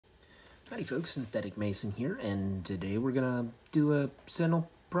Howdy folks, Synthetic Mason here, and today we're gonna do a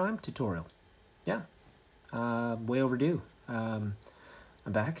Sentinel Prime tutorial. Yeah, way overdue. I'm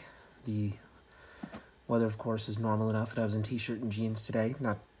back. The weather, of course, is normal enough that I was in t-shirt and jeans today.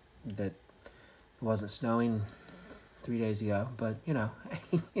 Not that it wasn't snowing 3 days ago, but you know,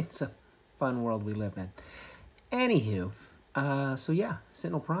 it's a fun world we live in. Anywho, so yeah,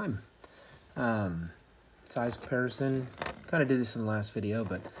 Sentinel Prime. Size comparison, kind of did this in the last video,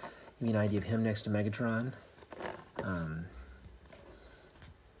 but give me an idea of him next to Megatron.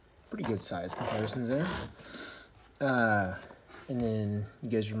 Pretty good size comparisons there. And then you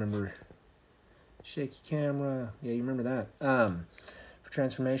guys remember shaky camera. Yeah, you remember that. For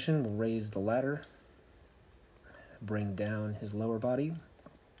transformation, we'll raise the ladder, bring down his lower body,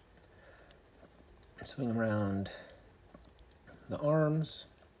 swing around the arms,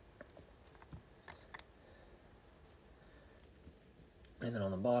 and then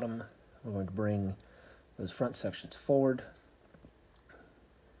on the bottom, we're going to bring those front sections forward,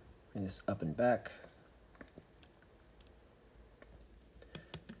 bring this up and back,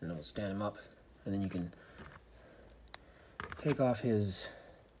 and then we'll stand him up, and then you can take off his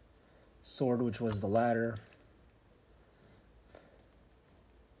sword, which was the ladder.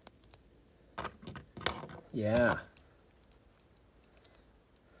 Yeah.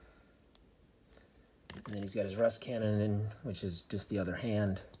 And then he's got his rust cannon, in, which is just the other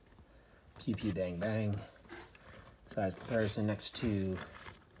hand. Pew pew bang bang. Size comparison next to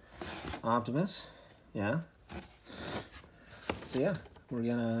Optimus. Yeah. So yeah, we're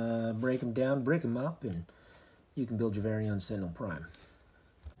gonna break him down, break him up, and you can build your very own Sentinel Prime.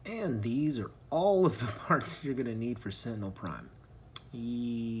 And these are all of the parts you're gonna need for Sentinel Prime.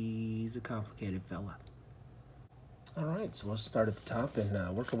 He's a complicated fella. All right, so we'll start at the top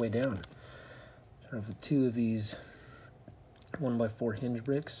and work our way down. Start off with two of these 1x4 hinge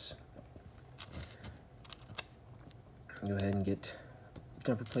bricks. Go ahead and get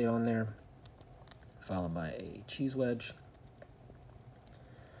jumper plate on there, followed by a cheese wedge.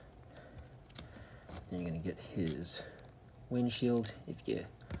 Then you're gonna get his windshield. If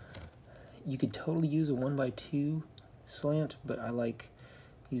you could totally use a 1x2 slant, but I like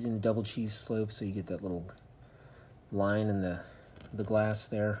using the double cheese slope so you get that little line in the glass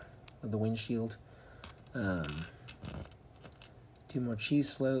there of the windshield. 2 more cheese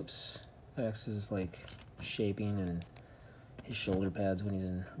slopes. That acts as like shaping and his shoulder pads when he's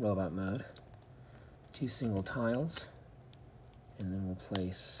in robot mode. 2 single tiles, and then we'll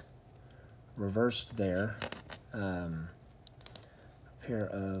place reversed there a pair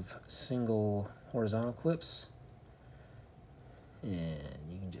of single horizontal clips,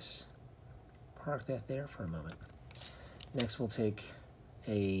 and you can just park that there for a moment. Next we'll take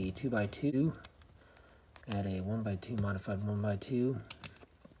a 2x2, add a 1x2 modified 1x2,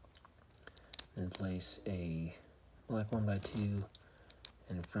 and place a black 1x2,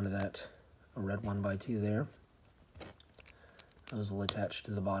 and in front of that a red 1x2 there. Those will attach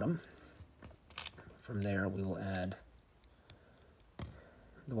to the bottom. From there we will add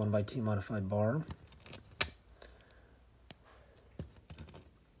the 1x2 modified bar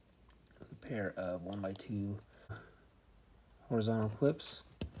with a pair of 1x2 horizontal clips.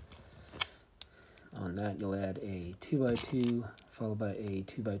 On that you'll add a 2x2 followed by a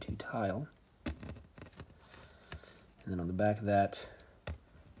 2x2 tile. And then on the back of that,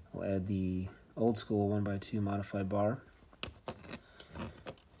 we'll add the old school 1x2 modified bar.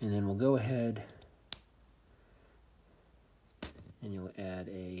 And then we'll go ahead and you'll add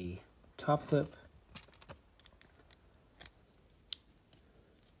a top clip,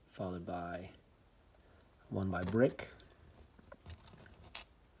 followed by 1x brick.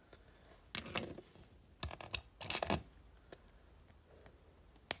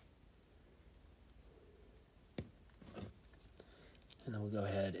 And then we'll go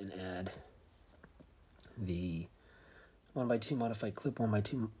ahead and add the 1x2 modified clip,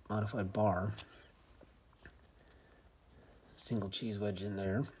 1x2 modified bar, single cheese wedge in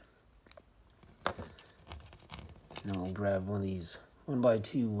there. And then we'll grab one of these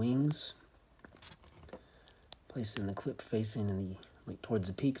 1x2 wings, place it in the clip facing in the towards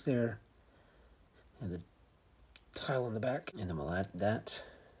the peak there, and the tile in the back. And then we'll add that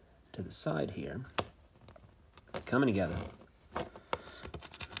to the side here, coming together.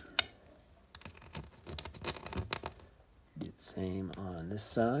 Same on this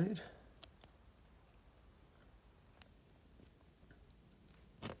side.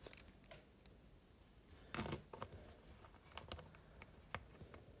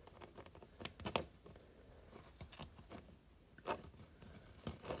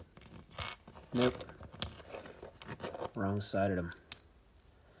 Nope. Wrong-sided them.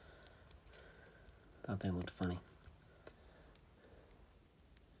 Thought they looked funny.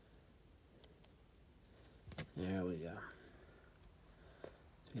 There we go.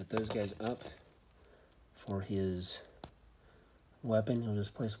 So we got those guys up for his weapon. He'll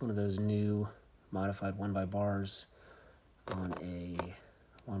just place one of those new modified 1x bars on a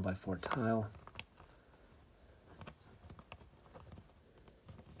 1x4 tile.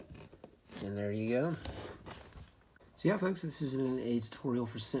 And there you go. So yeah, folks, this is a tutorial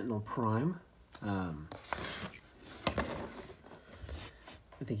for Sentinel Prime. I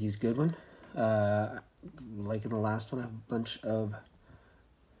think he's a good one. Like in the last one, I have a bunch of...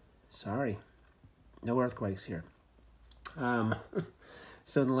 Sorry, no earthquakes here.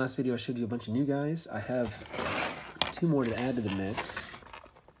 So in the last video, I showed you a bunch of new guys. I have 2 more to add to the mix.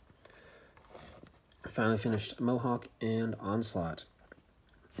 I finally finished Mohawk and Onslaught.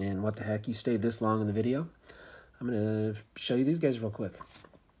 And what the heck, you stayed this long in the video? I'm going to show you these guys real quick.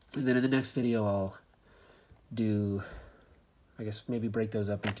 And then in the next video, I'll do, I guess, maybe break those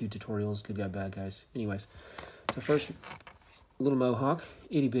up into 2 tutorials, good guy, bad guys. Anyways, so first, little Mohawk,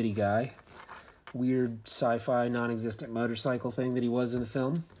 itty-bitty guy. Weird sci-fi, non-existent motorcycle thing that he was in the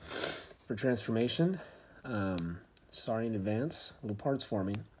film for transformation. Sorry in advance. Little parts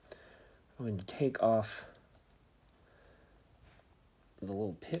forming. I'm going to take off the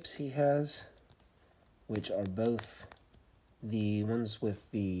little pips he has, which are both the ones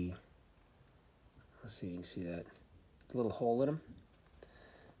with the, let's see if you can see that, little hole in them.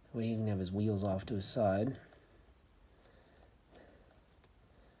 Well, he can have his wheels off to his side.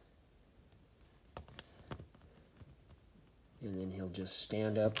 And then he'll just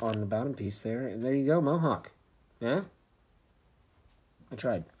stand up on the bottom piece there, and there you go, Mohawk. Yeah? I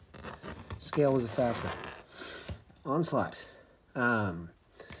tried. Scale was a factor. Onslaught.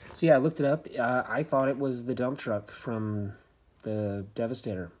 So yeah, I looked it up. I thought it was the dump truck from the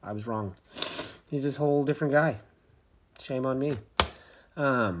Devastator. I was wrong. He's this whole different guy. Shame on me.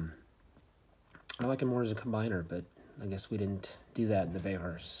 I like him more as a combiner, but I guess we didn't do that in the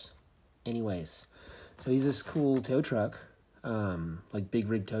Bayverse. Anyways, so he's this cool tow truck, like big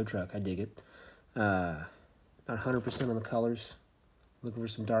rig tow truck. I dig it. Not 100% on the colors. Looking for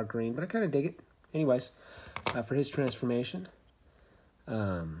some dark green, but I kind of dig it. Anyways, for his transformation,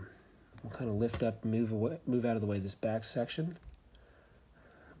 we'll kind of lift up, move out of the way this back section,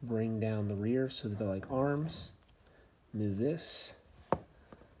 bring down the rear so that they're like arms, move this,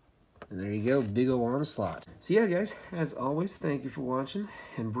 and there you go, big ol' Onslaught. So yeah, guys, as always, thank you for watching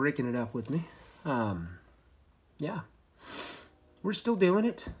and breaking it up with me. Yeah, we're still doing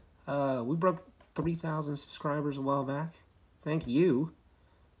it. We broke 3,000 subscribers a while back. Thank you.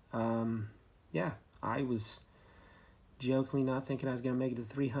 Yeah, I was jokingly not thinking I was going to make it to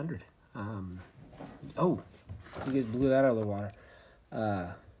 300. Oh, you guys blew that out of the water.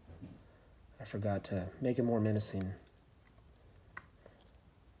 I forgot to make it more menacing.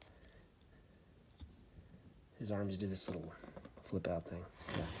 His arms do this little flip out thing.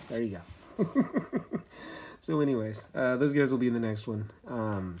 Yeah, there you go. So anyways, those guys will be in the next one.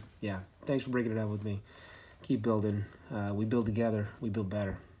 Yeah, thanks for breaking it up with me. Keep building. We build together. We build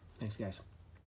better. Thanks, guys.